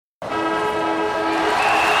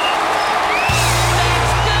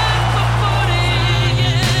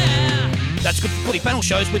Footy panel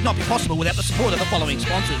shows would not be possible without the support of the following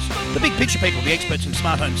sponsors. The Big Picture people, the experts in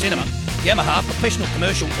smart home cinema. Yamaha Professional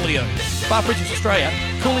Commercial Audio. Bar Bridges Australia,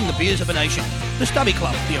 cooling the beers of a nation. The Stubby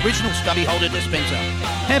Club, the original stubby holder dispenser.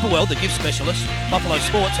 Hamperwell, the gift specialist. Buffalo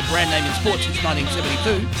Sports, a brand name in sports since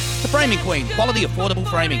 1972. The Framing Queen, quality affordable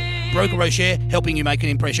framing. Broker Rocher, helping you make an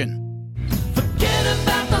impression. Forget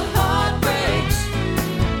about the heartbreaks,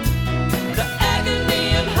 the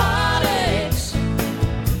agony and heartaches.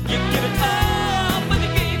 You give it all for the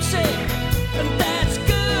game's sake, and that's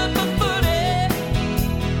good for footy.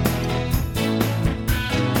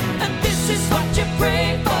 And this is what you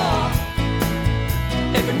pray for,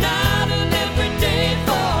 every night and every day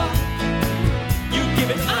for. You give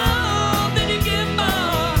it all, then you give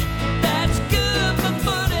more. That's good for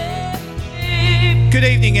footy. Good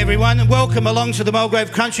evening, everyone, and welcome along to the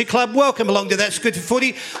Mulgrave Country Club. Welcome along to That's Good for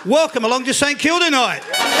Footy. Welcome along to St Kilda night.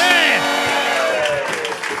 Yeah.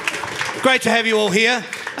 Great to have you all here.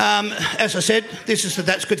 As I said, this is the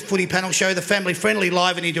That's Good Footy panel show, the family-friendly,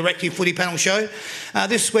 live and interactive footy panel show.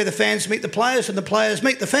 This is where the fans meet the players and the players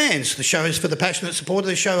meet the fans. The show is for the passionate supporter.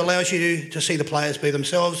 The show allows you to see the players be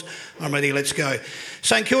themselves. I'm ready, let's go.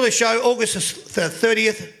 St Kilda show, August the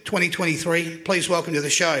 30th, 2023. Please welcome to the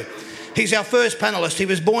show. He's our first panellist. He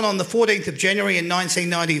was born on the 14th of January in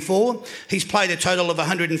 1994. He's played a total of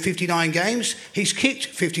 159 games. He's kicked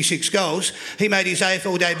 56 goals. He made his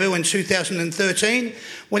AFL debut in 2013.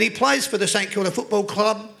 When he plays for the St Kilda Football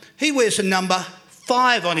Club, he wears the number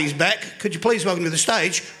 5 on his back. Could you please welcome to the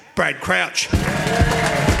stage, Brad Crouch. Oh,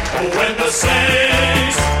 when the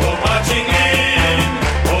Saints go marching in,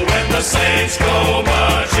 oh, when the Saints go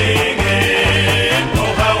marching in,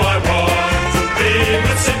 oh, how I want to be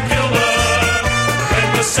with St Kilda when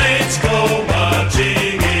the Saints go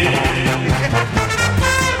marching in.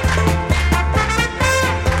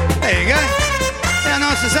 There you go. How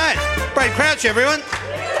nice is that? Brad Crouch, everyone.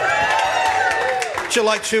 Would you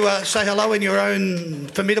like to say hello in your own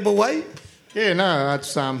formidable way? Yeah, no,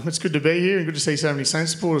 it's good to be here and good to see so many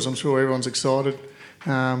Saints supporters. I'm sure everyone's excited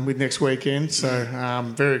with next weekend, so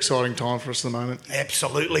very exciting time for us at the moment.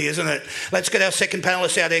 Absolutely, isn't it? Let's get our second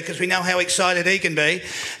panellist out there because we know how excited he can be.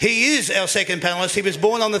 He is our second panellist. He was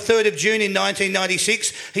born on the 3rd of June in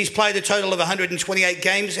 1996. He's played a total of 128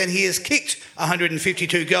 games and he has kicked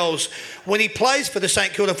 152 goals. When he plays for the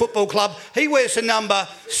St Kilda Football Club, he wears the number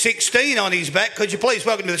 16 on his back. Could you please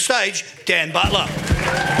welcome to the stage, Dan Butler.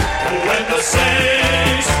 When the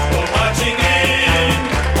Saints go marching in,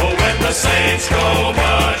 oh, when the Saints go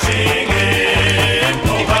marching in,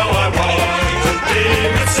 oh, how I want to be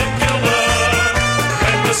with St Kilda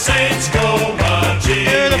when the Saints go marching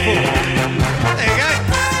Beautiful. in. There you go.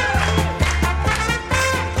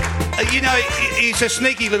 You know, he's a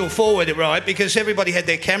sneaky little forward, right? Because everybody had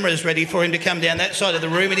their cameras ready for him to come down that side of the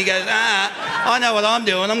room and he goes, I know what I'm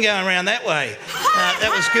doing. I'm going around that way.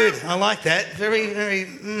 That was good. I like that. Very,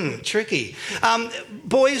 very tricky.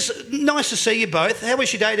 Boys, nice to see you both. How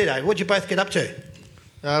was your day today? What did you both get up to?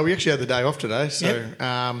 We actually had the day off today, so...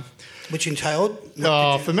 Yep. Which entailed?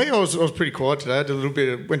 For me, I was pretty quiet today. I did a little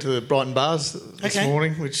bit. Went to the Brighton bars this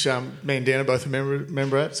morning, which me and Dan are both a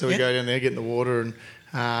member at. So we go down there, get in the water, and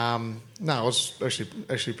no, I was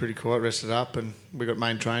actually pretty quiet. Rested up, and we got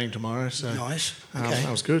main training tomorrow. So nice. Okay.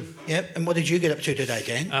 That was good. Yep. And what did you get up to today,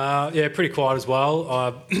 Dan? Yeah, pretty quiet as well.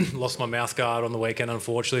 I lost my mouth guard on the weekend,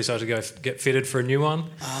 unfortunately, so I had to go get fitted for a new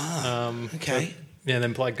one. Okay. Yeah, and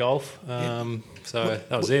then played golf. So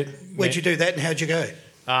that was it. Where'd you do that, and how'd you go?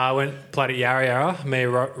 Played at Yarra Yarra. Me,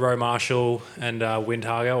 Ro Marshall and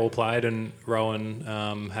Windhager all played, and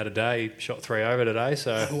Rowan had a day, shot 3 over today.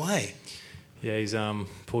 So No way. Yeah, he's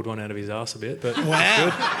pulled one out of his arse a bit, but wow. that's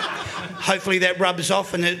good. Hopefully that rubs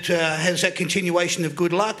off and it has that continuation of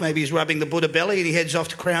good luck. Maybe he's rubbing the Buddha belly and he heads off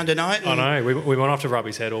to Crown tonight. I know. We might have to rub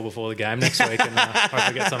his head all before the game next week and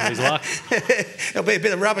hopefully get some of his luck. There'll be a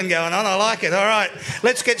bit of rubbing going on. I like it. All right.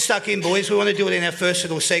 Let's get stuck in, boys. We want to do it in our first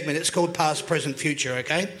little segment. It's called Past, Present, Future,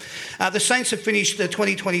 okay? The Saints have finished the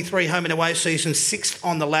 2023 home and away season 6th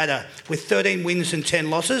on the ladder with 13 wins and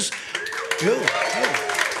 10 losses. Good.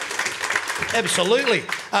 Absolutely.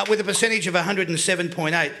 With a percentage of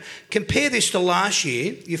 107.8. Compare this to last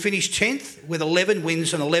year. You finished 10th with 11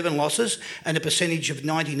 wins and 11 losses and a percentage of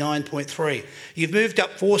 99.3. You've moved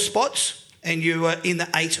up 4 spots and you were in the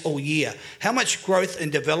 8 all year. How much growth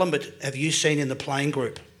and development have you seen in the playing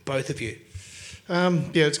group, both of you? Yeah,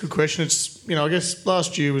 it's a good question. It's I guess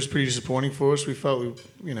last year was pretty disappointing for us. We felt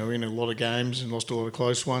we in a lot of games and lost a lot of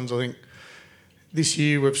close ones. I think this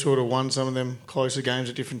year we've sort of won some of them closer games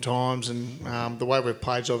at different times, and the way we've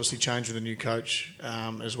played's obviously changed with a new coach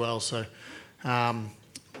as well. So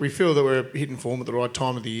we feel that we're hitting form at the right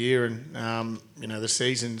time of the year, and the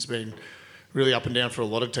season's been really up and down for a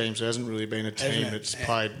lot of teams. There hasn't really been a team that's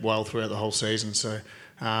played well throughout the whole season. So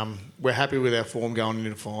we're happy with our form going into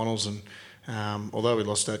the finals, and although we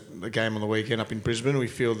lost the game on the weekend up in Brisbane, we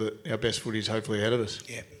feel that our best footy is hopefully ahead of us.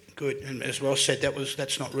 Yeah. Good, and as Ross said,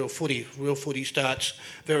 that's not real footy. Real footy starts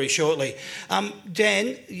very shortly.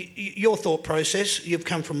 Dan, your thought process. You've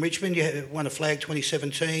come from Richmond. You won a flag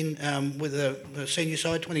 2017 with the senior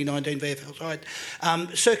side, 2019 VFL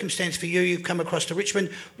side. Circumstance for you. You've come across to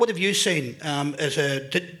Richmond. What have you seen as a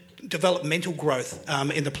developmental growth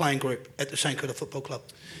in the playing group at the St Kilda Football Club?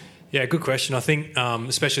 Yeah, good question. I think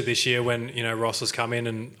especially this year when Ross has come in,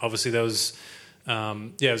 and obviously there was.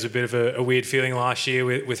 It was a bit of a weird feeling last year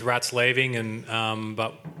with Rats leaving, and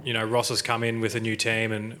but Ross has come in with a new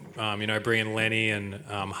team, and bringing Lenny and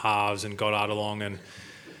Halves and Goddard along, and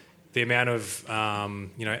the amount of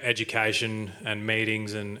education and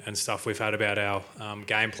meetings and stuff we've had about our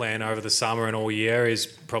game plan over the summer and all year is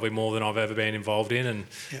probably more than I've ever been involved in,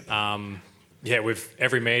 and with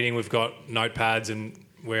every meeting we've got notepads, and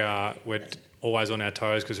we're always on our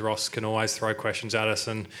toes because Ross can always throw questions at us,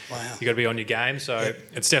 and you got to be on your game. So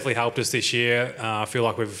it's definitely helped us this year. I feel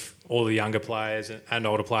like all the younger players and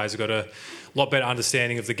older players have got a lot better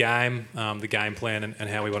understanding of the game plan and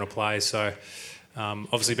how we want to play. So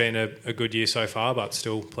obviously been a good year so far, but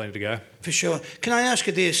still plenty to go. For sure. Can I ask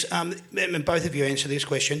you this, and both of you answer this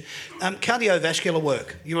question. Cardiovascular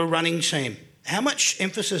work, you're a running team. How much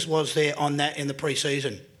emphasis was there on that in the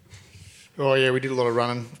pre-season? Oh yeah, we did a lot of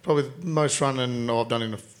running. Probably the most running I've done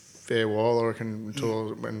in a fair while, I reckon,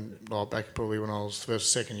 until when I was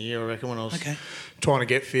first, second year, I reckon, when I was trying to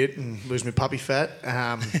get fit and lose my puppy fat.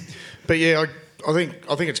 But yeah, I think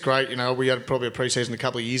it's great. We had probably a pre-season a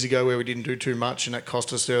couple of years ago where we didn't do too much, and that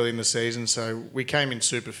cost us early in the season. So we came in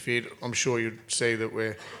super fit. I'm sure you'd see that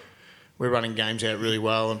we're running games out really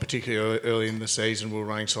well, and particularly early in the season, we're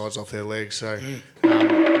running sides off their legs. So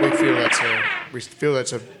we feel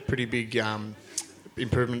that's a pretty big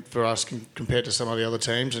improvement for us compared to some of the other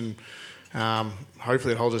teams, and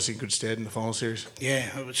hopefully it holds us in good stead in the final series. Yeah,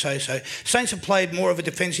 I would say so. Saints have played more of a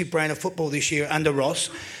defensive brand of football this year under Ross,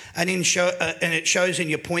 and it shows in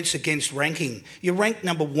your points against ranking. You're ranked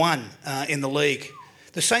number 1 in the league.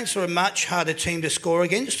 The Saints are a much harder team to score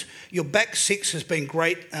against. Your back six has been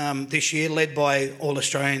great this year, led by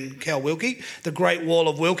All-Australian Cal Wilkie, the Great Wall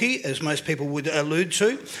of Wilkie, as most people would allude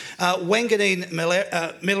to. Wanganeen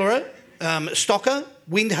Miller, Stocker,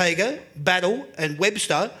 Windhager, Battle and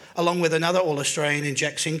Webster, along with another All-Australian in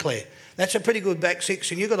Jack Sinclair. That's a pretty good back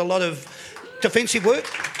six, and you've got a lot of defensive work.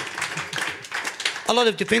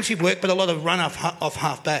 But a lot of run off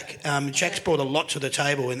half back. Jack's brought a lot to the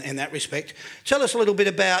table in that respect. Tell us a little bit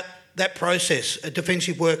about that process,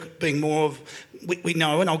 defensive work being more of, we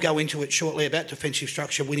know, and I'll go into it shortly, about defensive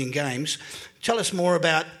structure, winning games. Tell us more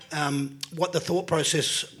about what the thought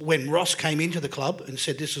process when Ross came into the club and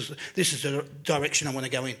said, this is the direction I want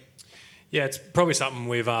to go in. Yeah, it's probably something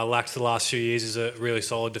we've lacked the last few years, is a really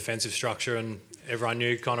solid defensive structure, and everyone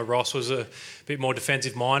knew kind of Ross was a bit more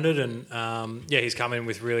defensive minded, and he's come in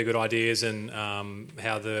with really good ideas and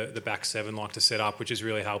how the back seven like to set up, which has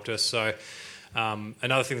really helped us. So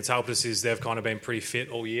another thing that's helped us is they've kind of been pretty fit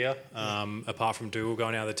all year. Apart from Dougal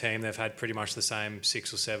going out of the team, they've had pretty much the same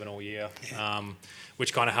 6 or 7 all year,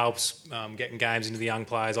 which kind of helps getting games into the young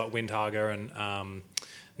players like Windhager, and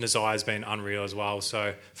Nazai's been unreal as well.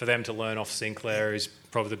 So for them to learn off Sinclair, who's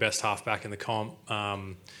probably the best halfback in the comp,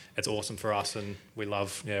 it's awesome for us, and we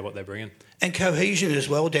love what they're bringing. And cohesion as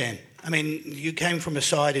well, Dan. I mean, you came from a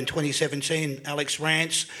side in 2017, Alex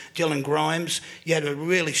Rance, Dylan Grimes. You had a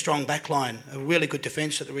really strong backline, a really good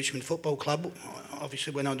defence at the Richmond Football Club.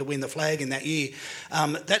 Obviously went on to win the flag in that year.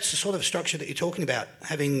 That's the sort of structure that you're talking about,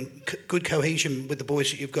 having good cohesion with the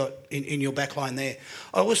boys that you've got in your backline there.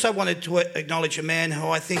 I also wanted to acknowledge a man who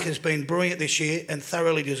I think has been brilliant this year and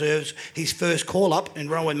thoroughly deserves his first call-up in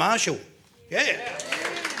Rowan Marshall. Yeah.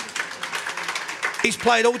 He's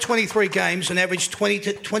played all 23 games and averaged 20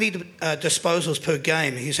 disposals per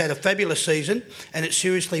game. He's had a fabulous season, and it's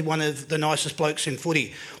seriously one of the nicest blokes in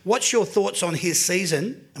footy. What's your thoughts on his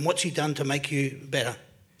season, and what's he done to make you better?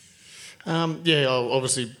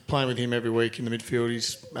 Obviously playing with him every week in the midfield,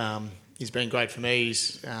 he's been great for me.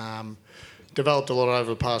 He's developed a lot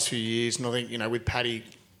over the past few years, and I think, with Paddy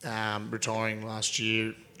retiring last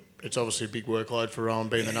year, it's obviously a big workload for Rowan,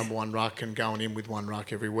 being the number one ruck and going in with one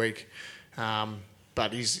ruck every week.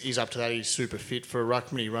 But he's up to that. He's super fit for a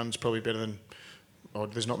ruckman. He runs probably better than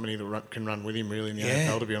there's not many that can run with him really in the Yeah.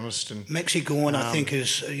 AFL, to be honest. And Mexi Gorn, I think,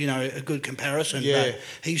 is a good comparison. Yeah. But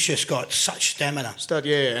he's just got such stamina. stud,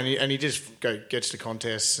 yeah, and he just gets to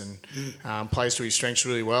contests and plays to his strengths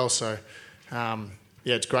really well. So,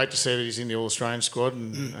 it's great to see that he's in the All-Australian squad,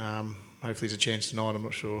 and hopefully he's a chance tonight. I'm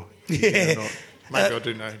not sure. Yeah. Or not. Maybe I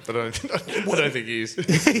do know, but I don't think he is.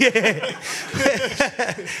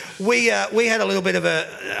 We had a little bit of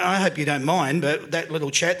I hope you don't mind, but that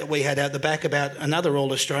little chat that we had out the back about another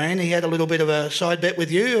All-Australian, he had a little bit of a side bet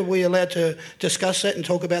with you. Are we allowed to discuss that and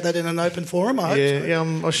talk about that in an open forum? I hope so. Yeah,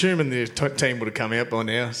 I'm assuming the team would have come out by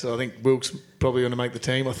now, so I think Wilkes probably going to make the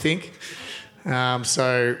team, I think. I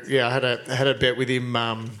had a bet with him.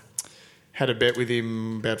 Had a bet with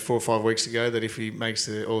him about 4 or 5 weeks ago that if he makes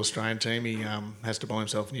the All-Australian team, he has to buy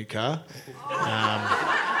himself a new car.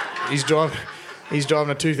 He's driving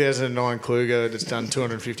a 2009 Kluger that's done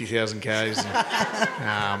 250,000 Ks. And,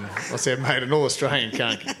 I said, mate, an All-Australian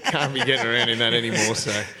can't be getting around in that anymore.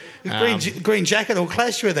 So Green jacket will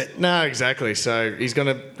clash with it. no, exactly. So he's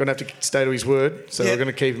going to have to stay to his word. So Yeah. we're going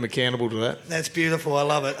to keep him accountable to that. That's beautiful. I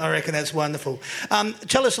love it. I reckon that's wonderful.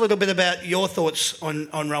 Tell us a little bit about your thoughts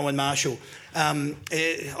on Rowan Marshall.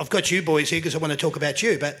 I've got you boys here because I want to talk about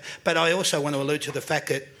you, but I also want to allude to the fact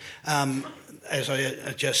that, as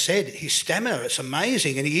I just said, his stamina, it's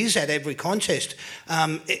amazing, and he is at every contest.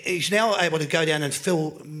 He's now able to go down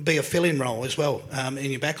and be a fill-in role as well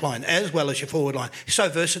in your back line, as well as your forward line. He's so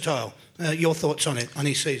versatile. Your thoughts on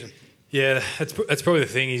his season? Yeah, that's probably the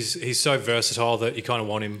thing. He's so versatile that you kind of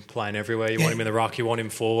want him playing everywhere. You want him in the ruck, you want him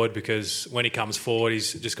forward, because when he comes forward,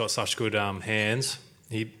 he's just got such good hands.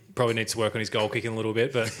 He probably needs to work on his goal kicking a little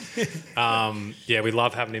bit, but we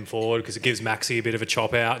love having him forward because it gives Maxi a bit of a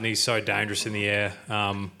chop out, and he's so dangerous in the air.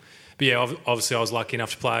 Obviously I was lucky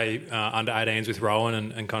enough to play under 18s with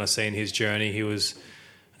Rowan and kind of seeing his journey. He was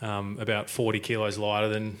about 40 kilos lighter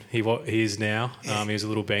than he is now. He was a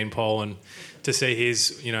little beanpole, and to see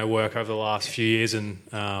his work over the last few years, and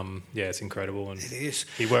it's incredible. And It is.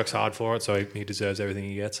 He works hard for it, so he deserves everything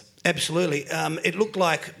he gets. Absolutely. It looked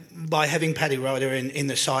like by having Paddy Ryder in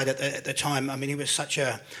the side at the time, I mean, he was such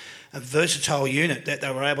a versatile unit that they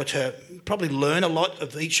were able to probably learn a lot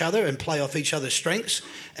of each other and play off each other's strengths.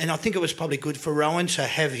 And I think it was probably good for Rowan to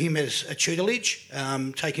have him as a tutelage,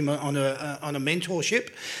 take him on a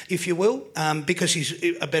mentorship, if you will, because he's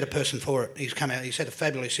a better person for it. He's come out, he's had a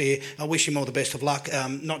fabulous year. I wish him all the best of luck,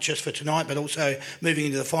 not just for tonight, but also moving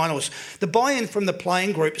into the finals. The buy-in from the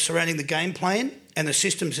playing group surrounding the game plan and the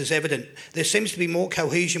systems is evident. There seems to be more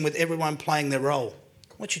cohesion with everyone playing their role.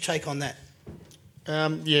 What's your take on that?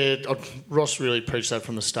 Ross really preached that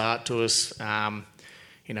from the start to us.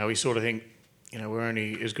 We sort of think, we're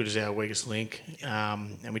only as good as our weakest link,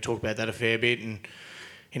 and we talk about that a fair bit. And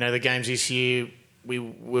the games this year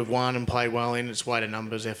we've won and played well in. It's weight of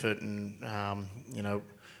numbers, effort, and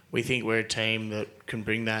we think we're a team that can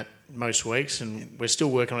bring that most weeks, and we're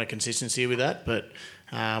still working on a consistency with that. But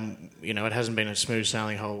it hasn't been a smooth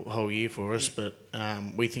sailing whole year for us. But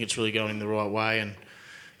we think it's really going in the right way. And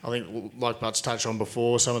I think, like Butts touched on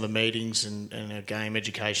before, some of the meetings and our game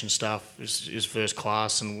education stuff is first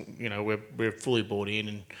class, and we're fully bought in,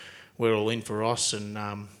 and we're all in for Ross,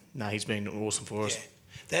 and he's been awesome for us.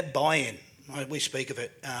 That buy-in, we speak of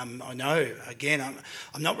it. I know, again,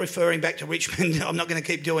 I'm not referring back to Richmond. I'm not going to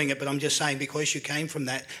keep doing it, but I'm just saying because you came from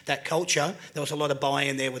that culture, there was a lot of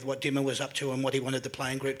buy-in there with what Dimmer was up to and what he wanted the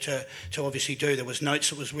playing group to obviously do. There was notes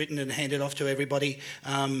that was written and handed off to everybody.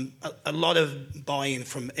 A lot of buy-in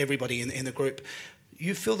from everybody in the group.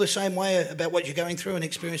 You feel the same way about what you're going through and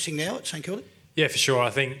experiencing now at St Kilda? Yeah, for sure. I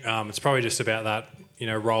think it's probably just about that,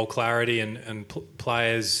 role clarity and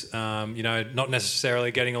players, not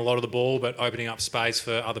necessarily getting a lot of the ball, but opening up space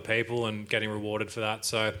for other people and getting rewarded for that.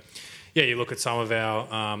 So, you look at some of our,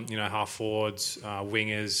 half forwards,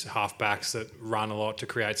 wingers, half backs that run a lot to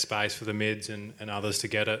create space for the mids and others to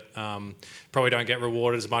get it. Probably don't get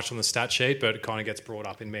rewarded as much on the stat sheet, but it kind of gets brought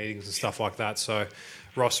up in meetings and stuff like that. So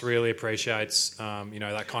Ross really appreciates,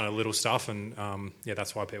 that kind of little stuff, and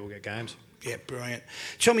that's why people get games. Yeah, brilliant.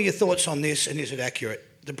 Tell me your thoughts on this, and is it accurate?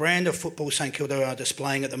 The brand of football St Kilda are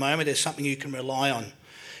displaying at the moment is something you can rely on.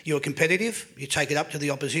 You're competitive, you take it up to the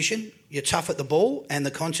opposition, you're tough at the ball and the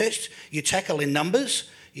contest, you tackle in numbers,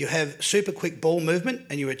 you have super quick ball movement,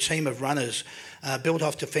 and you're a team of runners built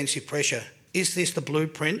off defensive pressure. Is this the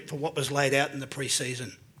blueprint for what was laid out in the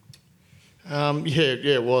pre-season?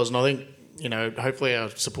 It was, and I think, hopefully our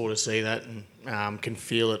supporters see that and can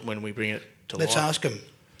feel it when we bring it to life. Let's ask them.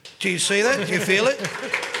 Do you see that? Do you feel it?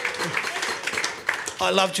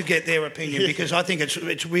 I love to get their opinion because I think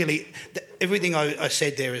it's really everything I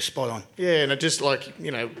said there is spot on. Yeah, and it just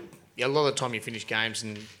a lot of the time you finish games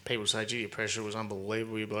and people say, gee, your pressure was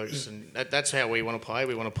unbelievable, you blokes. And that's how we want to play.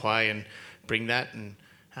 We want to play and bring that. And,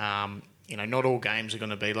 not all games are going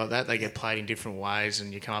to be like that. They get played in different ways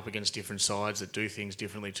and you come up against different sides that do things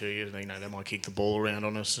differently to you. They might kick the ball around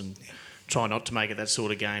on us and try not to make it that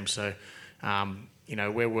sort of game. So,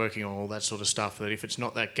 we're working on all that sort of stuff, that if it's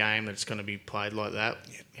not that game that's going to be played like that,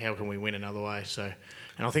 how can we win another way? So,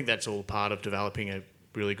 and I think that's all part of developing a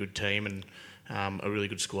really good team and a really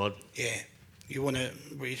good squad. Yeah. You want to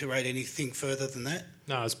reiterate anything further than that?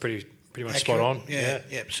 No, it's pretty much spot on. Yeah,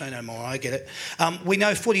 say no more, I get it. We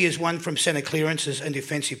know footy is won from centre clearances and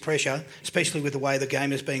defensive pressure, especially with the way the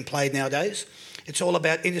game is being played nowadays. It's all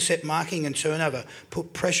about intercept marking and turnover.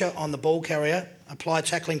 Put pressure on the ball carrier, apply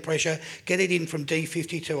tackling pressure, get it in from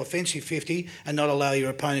D50 to offensive 50 and not allow your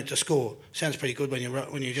opponent to score. Sounds pretty good when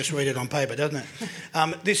you just read it on paper, doesn't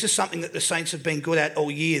it? This is something that the Saints have been good at all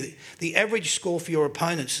year. The average score for your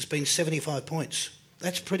opponents has been 75 points.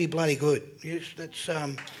 That's pretty bloody good. Yes,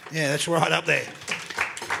 that's right up there.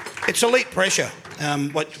 It's elite pressure,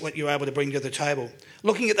 what you're able to bring to the table.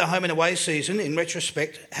 Looking at the home and away season, in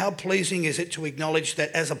retrospect, how pleasing is it to acknowledge that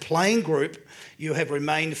as a playing group, you have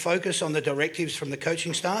remained focused on the directives from the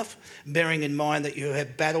coaching staff, bearing in mind that you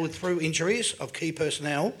have battled through injuries of key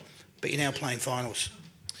personnel, but you're now playing finals.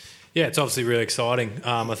 Yeah, it's obviously really exciting.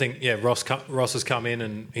 I think, Ross has come in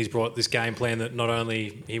and he's brought this game plan that not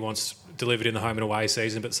only he wants delivered in the home and away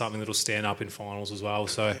season, but something that will stand up in finals as well.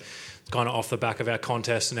 So it's kind of off the back of our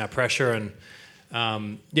contest and our pressure. And,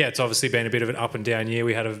 it's obviously been a bit of an up and down year.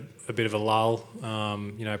 We had a bit of a lull,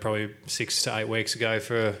 probably 6 to 8 weeks ago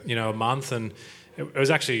for, a month. And it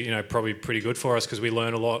was actually, probably pretty good for us because we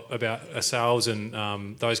learned a lot about ourselves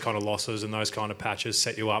and those kind of losses and those kind of patches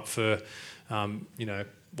set you up for,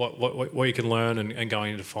 what you can learn and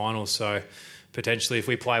going into finals. So potentially if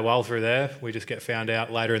we play well through there, we just get found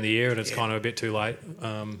out later in the year and it's kind of a bit too late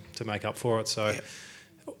to make up for it. So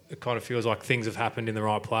it kind of feels like things have happened in the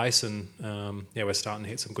right place and, we're starting to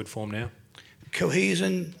hit some good form now.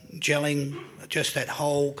 Cohesion, gelling, just that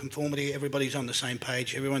whole conformity, everybody's on the same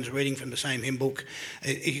page, everyone's reading from the same hymn book.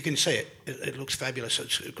 You can see it. It looks fabulous.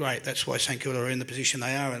 It's great. That's why St Kilda are in the position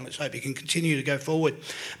they are, and let's hope he can continue to go forward.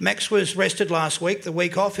 Max was rested last week, the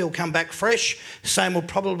week off. He'll come back fresh. Same will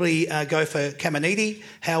probably go for Caminiti,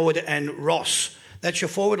 Howard and Ross. That's your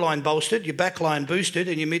forward line bolstered, your back line boosted,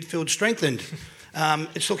 and your midfield strengthened.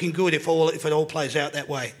 It's looking good if it all plays out that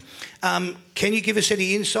way. Can you give us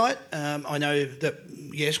any insight? I know that,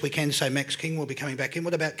 yes, we can say Max King will be coming back in.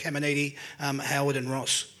 What about Caminiti, Howard and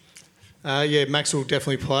Ross? Max will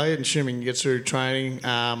definitely play, assuming he gets through training.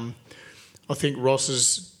 I think Ross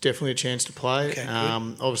is definitely a chance to play. Okay,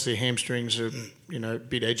 obviously, hamstrings are a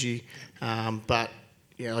bit edgy, but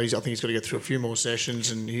I think he's got to get through a few more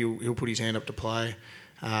sessions, and he'll put his hand up to play.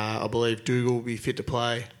 I believe Dougal will be fit to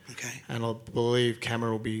play, and I believe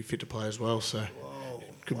Cameron will be fit to play as well. So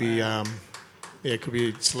it could be, it could be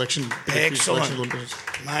a selection. Excellent, selection.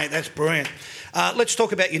 Mate. That's brilliant. Let's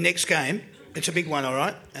talk about your next game. It's a big one, all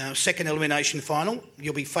right. Second elimination final.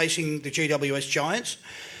 You'll be facing the GWS Giants,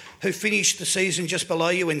 who finished the season just below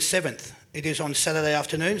you in 7th. It is on Saturday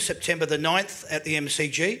afternoon, September the 9th at the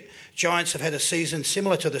MCG. Giants have had a season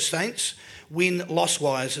similar to the Saints.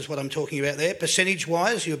 Win-loss-wise is what I'm talking about there.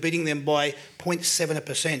 Percentage-wise, you're beating them by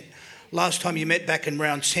 0.7%. Last time you met back in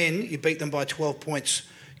round 10, you beat them by 12 points.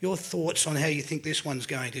 Your thoughts on how you think this one's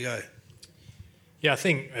going to go? Yeah, I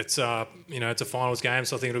think it's it's a finals game,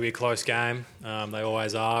 so I think it'll be a close game. They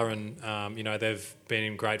always are, and they've been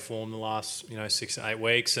in great form the last 6 to 8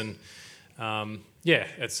 weeks, and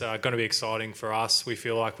it's going to be exciting for us. We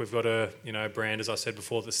feel like we've got a brand, as I said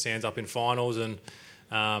before, that stands up in finals, and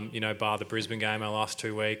bar the Brisbane game, our last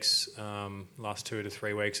 2 weeks, last 2 to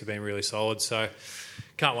 3 weeks have been really solid. So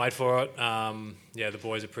can't wait for it. The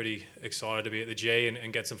boys are pretty excited to be at the G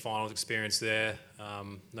and get some finals experience there.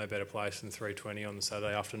 No better place than 3:20 on the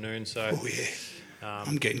Saturday afternoon. So,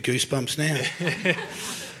 I'm getting goosebumps now.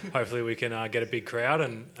 Hopefully we can get a big crowd,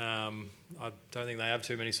 and I don't think they have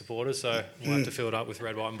too many supporters, so we'll have to fill it up with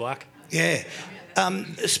red, white and black. Yeah.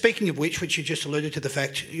 Speaking of which you just alluded to the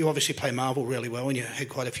fact you obviously play Marvel really well and you had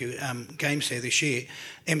quite a few games there this year.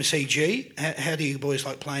 MCG, how do you boys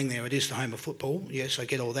like playing there? It is the home of football. Yes, I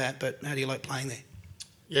get all that, but how do you like playing there?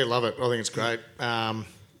 Yeah, love it. I think it's great.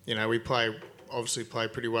 We play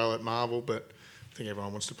pretty well at Marvel, but I think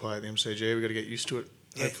everyone wants to play at the MCG. We've got to get used to it.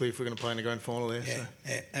 Yeah. Hopefully, if we're going to play in the grand final there.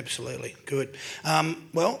 Yeah, absolutely. Good.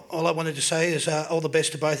 Well, all I wanted to say is all the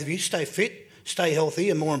best to both of you. Stay fit, stay healthy,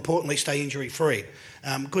 and more importantly, stay injury-free.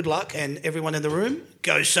 Good luck, and everyone in the room,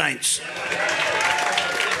 go Saints.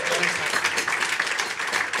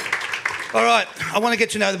 All right, I want to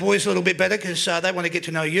get to know the boys a little bit better because they want to get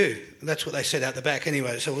to know you. That's what they said out the back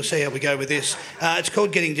anyway, so we'll see how we go with this. It's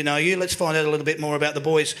called Getting to Know You. Let's find out a little bit more about the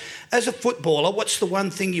boys. As a footballer, what's the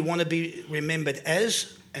one thing you want to be remembered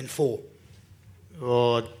as and for?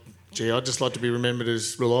 Oh, gee, I'd just like to be remembered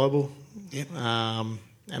as reliable. Yep. And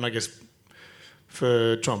I guess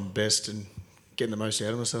for trying my best and getting the most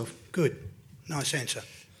out of myself. Good. Nice answer.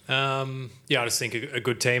 I just think a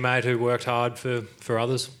good teammate who worked hard for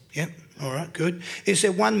others. Yep. All right, good. Is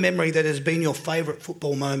there one memory that has been your favourite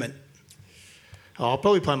football moment? I'll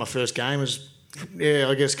probably play my first game I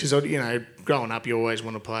guess because, growing up you always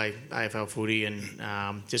want to play AFL footy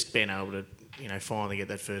and just being able to, finally get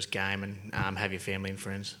that first game and have your family and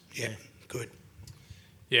friends. Yeah, good.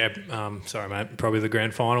 Yeah, sorry, mate. Probably the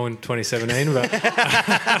grand final in 2017. But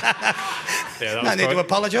No need to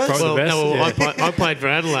apologise. Well, the best. no, Yeah. I played for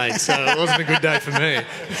Adelaide, so it wasn't a good day for me.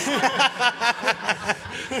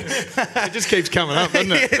 It just keeps coming up, doesn't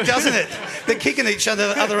it? Yeah, doesn't it? They're kicking each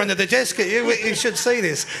other under the desk at you. You should see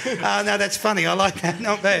this. No, that's funny. I like that.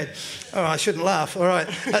 Not bad. All right, I shouldn't laugh. All right.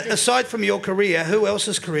 Aside from your career, who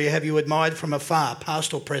else's career have you admired from afar,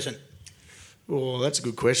 past or present? Oh, that's a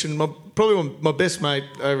good question. Probably my best mate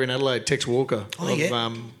over in Adelaide, Tex Walker. Oh, yeah?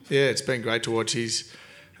 It's been great to watch his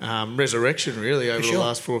resurrection, really, over the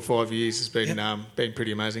last 4 or 5 years. It's been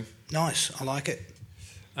pretty amazing. Nice. I like it.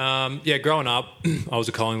 Growing up, I was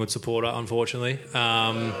a Collingwood supporter, unfortunately.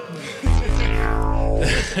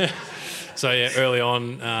 Early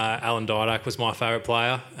on, Alan Didak was my favourite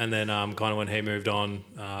player, and then kind of when he moved on,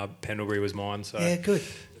 Pendlebury was mine. So Yeah, good.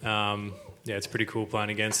 it's pretty cool playing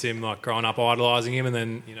against him. Like growing up, idolising him, and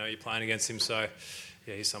then you're playing against him. So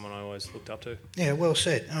he's someone I always looked up to. Yeah, well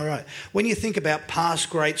said. All right. When you think about past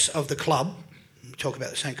greats of the club, we talk about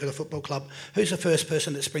the St Kilda Football Club, who's the first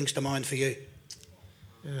person that springs to mind for you?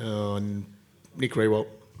 Nick Rewalt.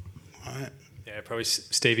 All right. Yeah, probably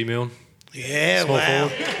Stevie Milne. Yeah, Small wow.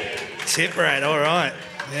 forward. Tip rate, all right.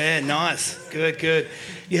 Yeah, nice. Good.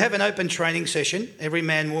 You have an open training session. Every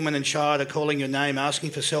man, woman and child are calling your name,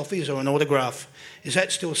 asking for selfies or an autograph. Is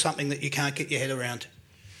that still something that you can't get your head around?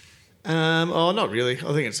 Not really.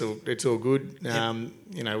 I think it's all good.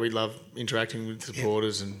 We love interacting with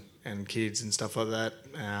supporters and kids and stuff like that.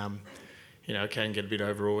 It can get a bit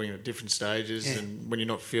overawing at different stages, and when you're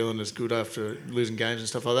not feeling as good after losing games and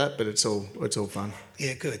stuff like that. But it's all fun.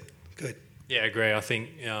 Yeah, good. Yeah, I agree. I think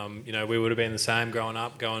we would have been the same growing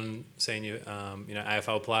up, seeing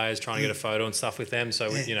AFL players, trying to get a photo and stuff with them.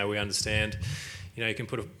 So we understand. You can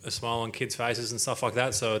put a smile on kids' faces and stuff like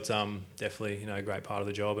that. So it's definitely a great part of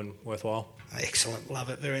the job and worthwhile. Excellent, love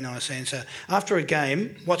it. Very nice answer. After a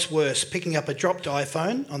game, what's worse, picking up a dropped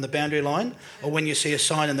iPhone on the boundary line, or when you see a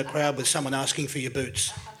sign in the crowd with someone asking for your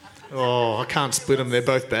boots? Oh, I can't split them. They're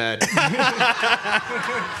both bad.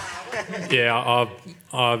 Yeah,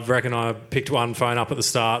 I reckon I picked one phone up at the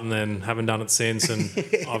start and then haven't done it since, and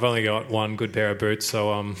I've only got one good pair of boots,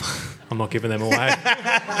 so I'm not giving them away.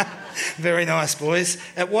 Very nice, boys.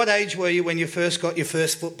 At what age were you when you first got your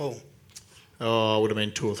first football? Oh, I would have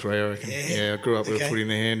been 2 or 3, I reckon. Yeah, I grew up with a footy in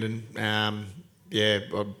the hand, and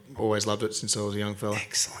I've always loved it since I was a young fella.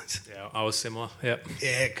 Excellent. Yeah, I was similar. Yep.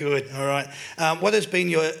 Yeah, good. All right. What has been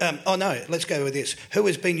your... let's go with this. Who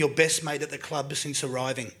has been your best mate at the club since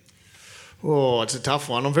arriving? Oh, it's a tough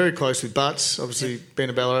one. I'm very close with Butts, obviously being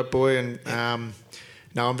a Ballarat boy, and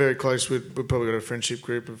I'm very close with... We've probably got a friendship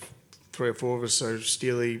group of 3 or 4 of us, so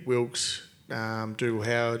Steely, Wilkes, Dougal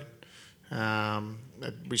Howard.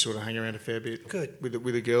 We sort of hang around a fair bit. Good.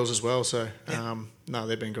 With the girls as well, so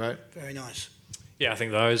they've been great. Very nice. Yeah, I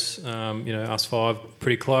think those, us 5,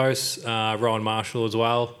 pretty close. Rowan Marshall as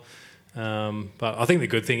well. But I think the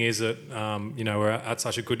good thing is that, we're at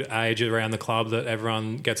such a good age around the club that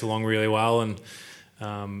everyone gets along really well. And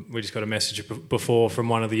we just got a message before from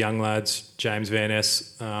one of the young lads, James Van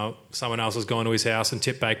Ness. Someone else has gone to his house and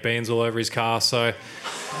tipped baked beans all over his car. So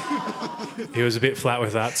he was a bit flat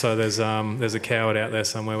with that. So there's a coward out there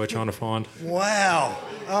somewhere we're trying to find. Wow.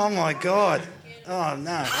 Oh, my God. Oh,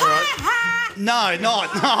 no. All right. No,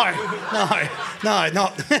 not.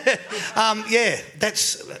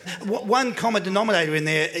 That's one common denominator in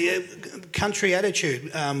there, country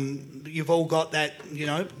attitude. You've all got that,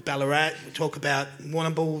 Ballarat, we talk about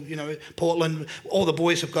Warrnambool, Portland, all the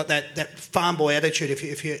boys have got that farm boy attitude,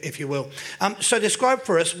 if you will. So describe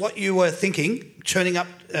for us what you were thinking turning up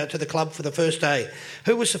to the club for the first day.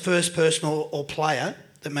 Who was the first person or player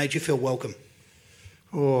that made you feel welcome?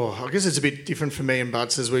 Oh, I guess it's a bit different for me and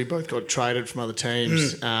Butts as we both got traded from other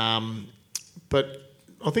teams. But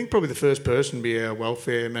I think probably the first person would be our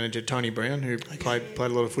welfare manager, Tony Brown, who played a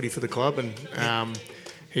lot of footy for the club, and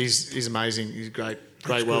he's amazing. He's a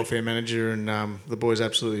great welfare manager, and the boys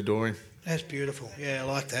absolutely adore him. That's beautiful. Yeah, I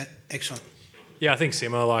like that. Excellent. Yeah, I think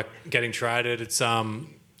similar. Like getting traded, it was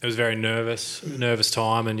a very nervous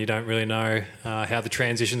time, and you don't really know how the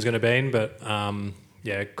transition's going to be. But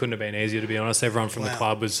it couldn't have been easier, to be honest. Everyone from the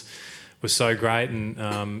club was so great,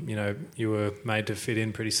 and you were made to fit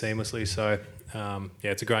in pretty seamlessly. So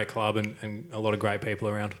it's a great club and a lot of great people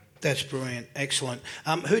around. That's brilliant. Excellent.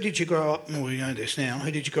 Who did you grow up... Well, we know this now.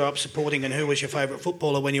 Who did you grow up supporting, and who was your favourite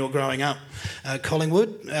footballer when you were growing up?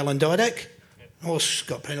 Collingwood, Alan Didak, or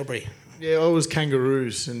Scott Pendlebury? Yeah, I was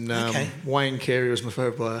Kangaroos, and Wayne Carey was my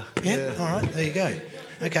favourite player. Yeah, all right, there you go.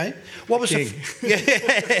 Okay. What was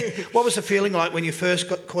what was the feeling like when you first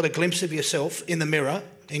caught a glimpse of yourself in the mirror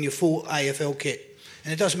in your full AFL kit?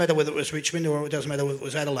 And it doesn't matter whether it was Richmond or it doesn't matter whether it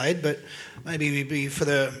was Adelaide, but maybe for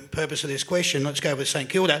the purpose of this question, let's go with St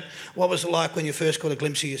Kilda. What was it like when you first got a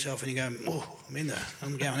glimpse of yourself and you go,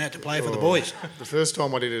 I'm going out to play for the boys? The first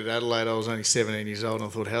time I did it at Adelaide, I was only 17 years old, and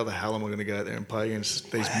I thought, how the hell am I going to go out there and play against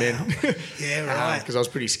these men? Yeah, right. Because I was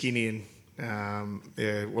pretty skinny and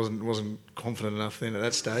wasn't confident enough then at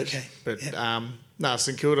that stage. Okay. But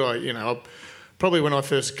St Kilda, probably when I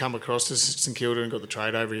first come across to St Kilda and got the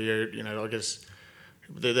trade over here, I guess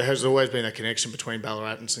there has always been a connection between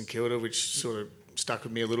Ballarat and St Kilda, which sort of stuck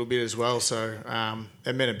with me a little bit as well. So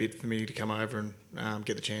it meant a bit for me to come over and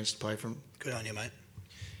get the chance to play for them. Good on you, mate.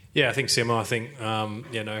 Yeah, I think similar. I think,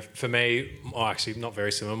 for me, actually not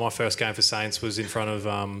very similar. My first game for Saints was in front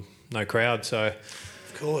of no crowd. So,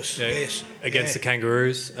 of course, yes. Against the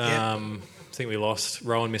Kangaroos. I think we lost.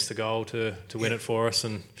 Rowan missed the goal to win it for us.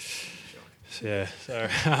 And it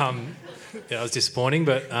was disappointing.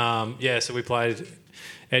 But, so we played...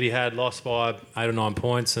 Eddie had lost by 8 or 9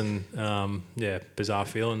 points, and bizarre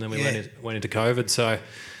feeling. Then we went into COVID, so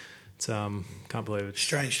it's can't believe it's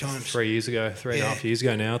strange times. 3 years ago, 3.5 years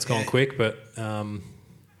ago now. It's gone quick, but hopefully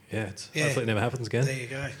it never happens again. There you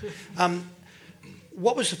go.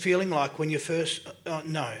 What was the feeling like when you first?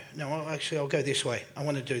 Actually, I'll go this way. I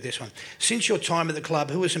want to do this one. Since your time at the club,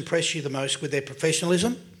 who has impressed you the most with their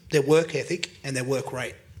professionalism, their work ethic, and their work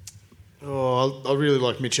rate? Oh, I really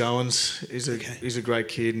like Mitch Owens. He's a great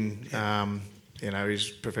kid, and his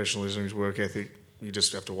professionalism, his work ethic. You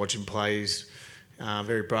just have to watch him play. He's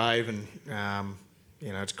very brave, and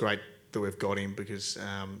it's great that we've got him because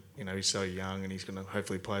he's so young, and he's going to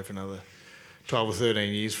hopefully play for another 12 or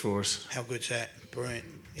 13 years for us. How good's that? Brilliant.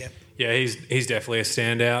 Yep. Yeah, he's definitely a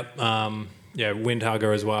standout. Wind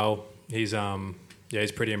hugger as well. He's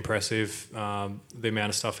pretty impressive. The amount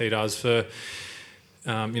of stuff he does for.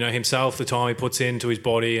 Himself, the time he puts into his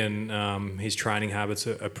body and his training habits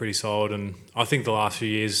are pretty solid. And I think the last few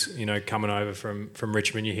years, coming over from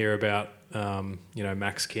Richmond, you hear about,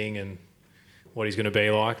 Max King and what he's going to be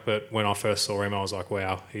like. But when I first saw him, I was like,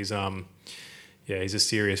 wow, he's a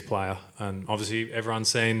serious player. And obviously everyone's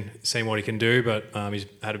seen what he can do, but he's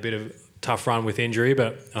had a bit of a tough run with injury.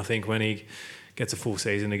 But I think when he gets a full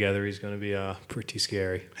season together, he's going to be pretty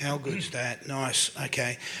scary. How good's that? Nice.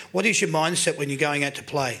 Okay. What is your mindset when you're going out to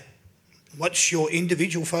play? What's your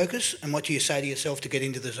individual focus, and what do you say to yourself to get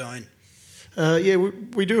into the zone?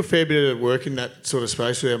 We do a fair bit of work in that sort of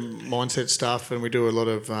space with our mindset stuff, and we do a lot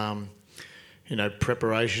of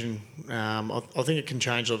preparation. I think it can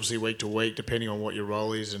change obviously week to week depending on what your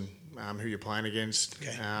role is and who you're playing against.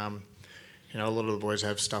 Okay. A lot of the boys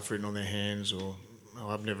have stuff written on their hands or...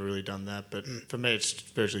 I've never really done that, but for me it's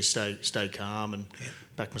virtually stay calm and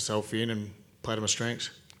back myself in and play to my strengths.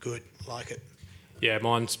 Good, like it. Yeah,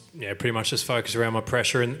 mine's pretty much just focused around my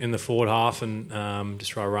pressure in the forward half and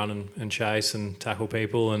just try to run and chase and tackle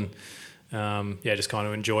people and just kind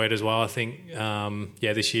of enjoy it as well. I think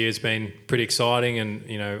this year's been pretty exciting and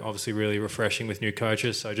obviously really refreshing with new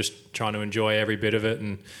coaches. So just trying to enjoy every bit of it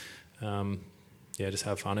and. Just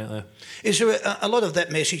have fun out there. Is there a lot of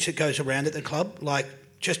that message that goes around at the club? Like,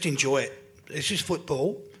 just enjoy it. It's just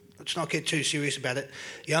football. Let's not get too serious about it.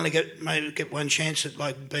 You only get one chance at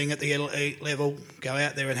like being at the elite level. Go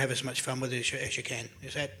out there and have as much fun with it as you can.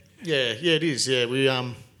 Is that? Yeah, it is. Yeah, we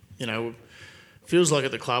feels like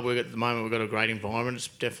at the club at the moment we've got a great environment. It's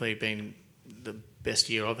definitely been the best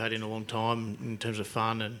year I've had in a long time in terms of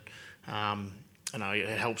fun and. I know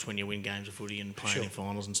it helps when you win games of footy and playing in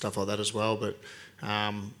finals and stuff like that as well. But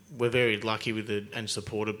we're very lucky with and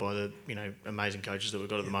supported by the amazing coaches that we've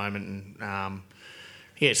got at the moment. And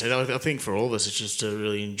so I think for all of us, it's just to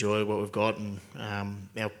really enjoy what we've got. And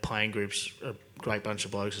our playing group's a great bunch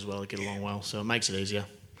of blokes as well that get along well. So it makes it easier.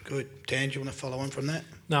 Good. Dan, do you want to follow on from that?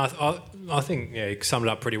 No, I think you summed it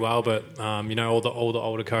up pretty well. But all the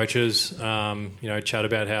older coaches, chat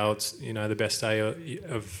about how it's the best day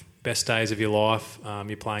best days of your life,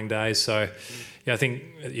 your playing days. So, yeah, I think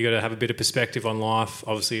you got to have a bit of perspective on life.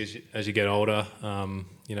 Obviously, as you get older,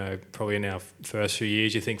 probably in our first few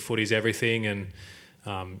years, you think footy's everything, and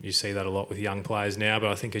you see that a lot with young players now.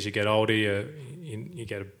 But I think as you get older, you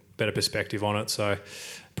get a better perspective on it. So,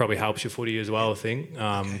 probably helps your footy as well. I think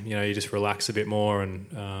you just relax a bit more,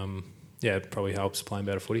 and it probably helps playing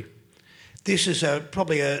better footy. This is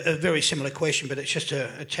probably a very similar question, but it's just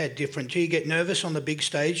a tad different. Do you get nervous on the big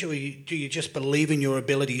stage, or do you just believe in your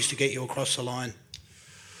abilities to get you across the line?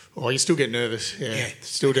 Oh, you still get nervous, yeah.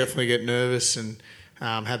 Still definitely get nervous and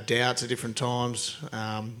have doubts at different times.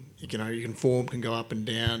 Your form can go up and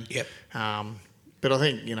down. Yep. But I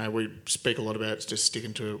think, we speak a lot about just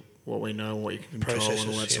sticking to what we know and what you can control Processes,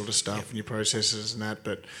 and all that sort of stuff and your processes and that.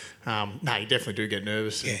 But, you definitely do get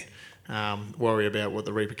nervous. Yeah. Worry about what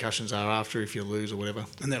the repercussions are after if you lose or whatever.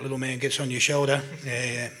 And that little man gets on your shoulder.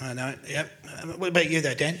 Yeah, I know. Yep. What about you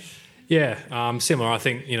though, Dan? Yeah, similar. I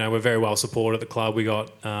think, we're very well supported at the club. We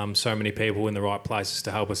got so many people in the right places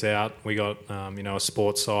to help us out. We got, a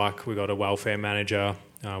sports psych, we got a welfare manager,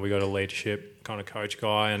 we got a leadership kind of coach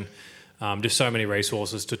guy, and just so many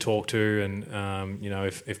resources to talk to. And,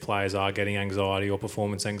 if players are getting anxiety or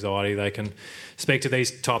performance anxiety, they can speak to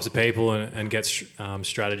these types of people and get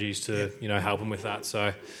strategies to, help them with that.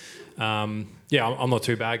 So, I'm not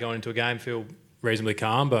too bad going into a game, feel reasonably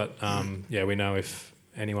calm, but, we know if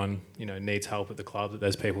anyone needs help at the club, that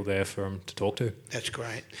there's people there for them to talk to. That's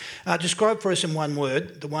great. Describe for us in one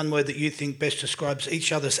word, the one word that you think best describes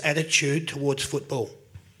each other's attitude towards football.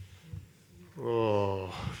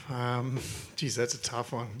 Oh, that's a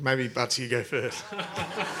tough one. Maybe Butts, you go first.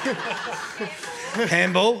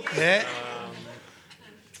 Handball, yeah.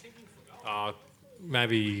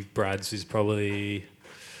 Maybe Brad's is probably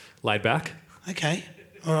laid back. Okay,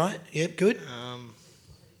 all right, yep, good.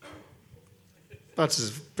 Butts is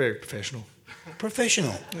very professional.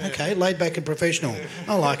 Professional, okay, laid back and professional.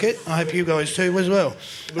 I like it. I hope you guys too as well.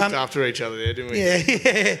 Looked after each other there, didn't we?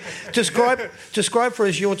 Yeah. Describe for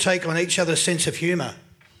us your take on each other's sense of humour.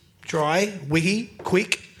 Dry, witty,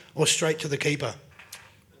 quick, or straight to the keeper?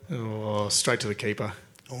 Oh, straight to the keeper.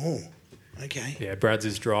 Oh, okay. Yeah, Brad's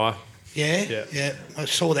is dry. Yeah. I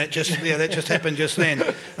saw that that just happened just then.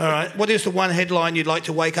 All right. What is the one headline you'd like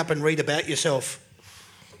to wake up and read about yourself?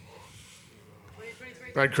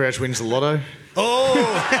 Brad Crouch wins the lotto. Oh!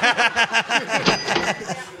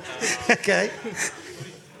 Okay.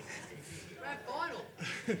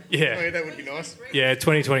 Yeah. Oh, that would be nice. Yeah,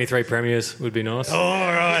 2023 premiers would be nice. Oh,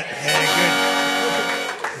 all right. Yeah,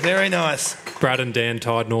 good. Very nice. Brad and Dan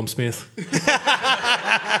tied Norm Smith.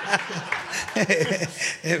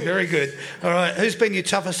 Yeah, very good. All right. Who's been your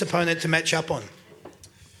toughest opponent to match up on?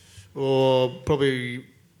 Or probably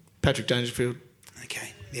Patrick Dangerfield.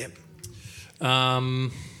 Okay. Yep.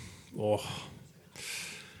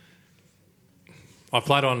 I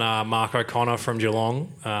played on Mark O'Connor from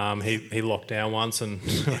Geelong. He locked down once and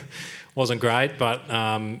wasn't great, but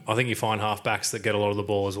I think you find halfbacks that get a lot of the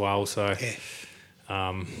ball as well. So,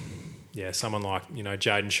 someone like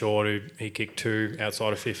Jaden Short, who he kicked 2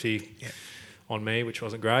 outside of 50 on me, which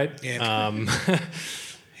wasn't great.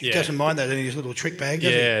 He doesn't mind that in his little trick bag, does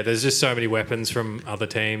he? Yeah, there's just so many weapons from other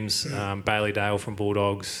teams. Bailey Dale from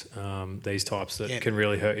Bulldogs, these types that can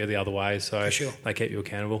really hurt you the other way. So they keep you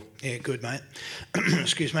accountable. Yeah, good, mate.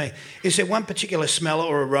 Excuse me. Is there one particular smell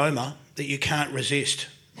or aroma that you can't resist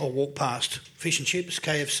or walk past? Fish and chips,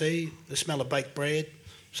 KFC, the smell of baked bread,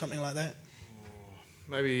 something like that?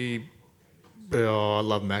 Maybe... Oh, I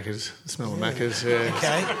love Macca's. The smell of Macca's, yeah.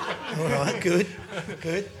 Okay. All right, good.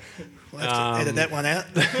 We'll have to edit that one out.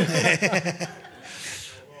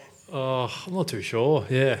 I'm not too sure.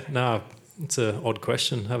 Yeah, no, it's an odd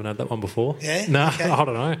question. Haven't had that one before. Yeah? No, Okay. I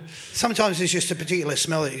don't know. Sometimes it's just a particular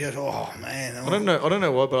smell that you go, oh, man. Oh. I don't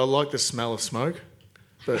know why, but I like the smell of smoke.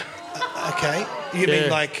 But Okay. You mean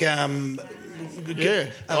like... I don't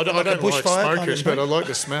like bushfire kind of smokers, but I like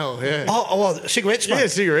the smell, yeah. Oh, cigarette smoke? Yeah,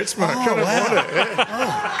 cigarette smoke. Oh, Kind of wow. want it, yeah.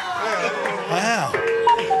 Wow.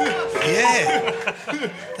 Yeah.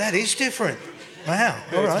 That is different. Wow.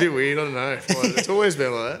 All It's right. a bit weird, I don't know. It's always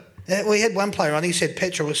been like that. Yeah, we had one player on, he said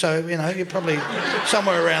petrol, so, you're probably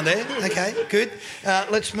somewhere around there. Okay, good.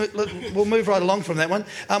 We'll move right along from that one.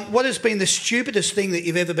 What has been the stupidest thing that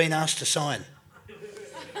you've ever been asked to sign?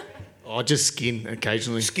 Oh, just skin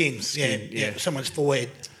occasionally. Skin. Yeah. Someone's forehead.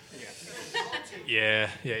 Yeah,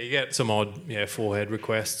 you get some odd forehead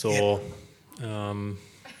requests or...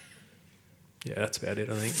 that's about it,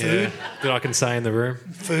 I think. Food? That I can say in the room.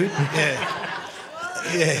 Food?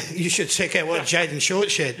 Yeah, you should check out what Jaden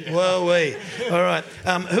Short said. Whoa-wee. All right.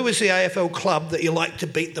 Who is the AFL club that you like to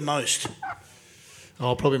beat the most?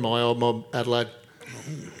 Oh, probably my old mob, Adelaide.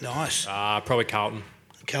 Nice. Probably Carlton.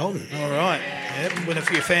 Carlton. All right. Yep, with a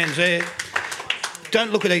few fans there.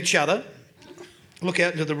 Don't look at each other. Look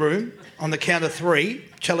out into the room. On the count of 3,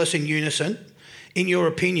 tell us in unison, in your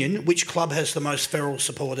opinion, which club has the most feral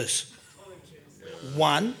supporters?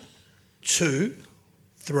 1, 2,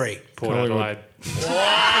 3. Port Adelaide.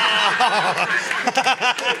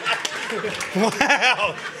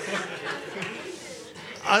 Wow.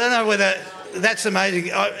 I don't know whether... That's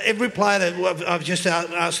amazing. Every player that I've just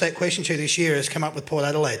asked that question to this year has come up with Port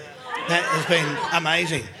Adelaide. That has been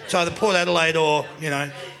amazing. It's either Port Adelaide or,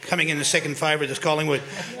 coming in the second favourite is Collingwood.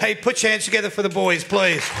 Hey, put your hands together for the boys,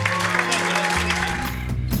 please.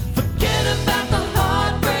 Forget about the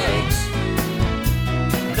heartbreaks,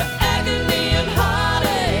 the agony and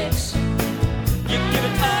heartaches. You give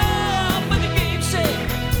it all for the game's sake,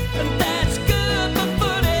 and that's good for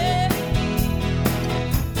footy.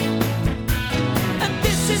 And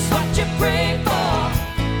this is what you pray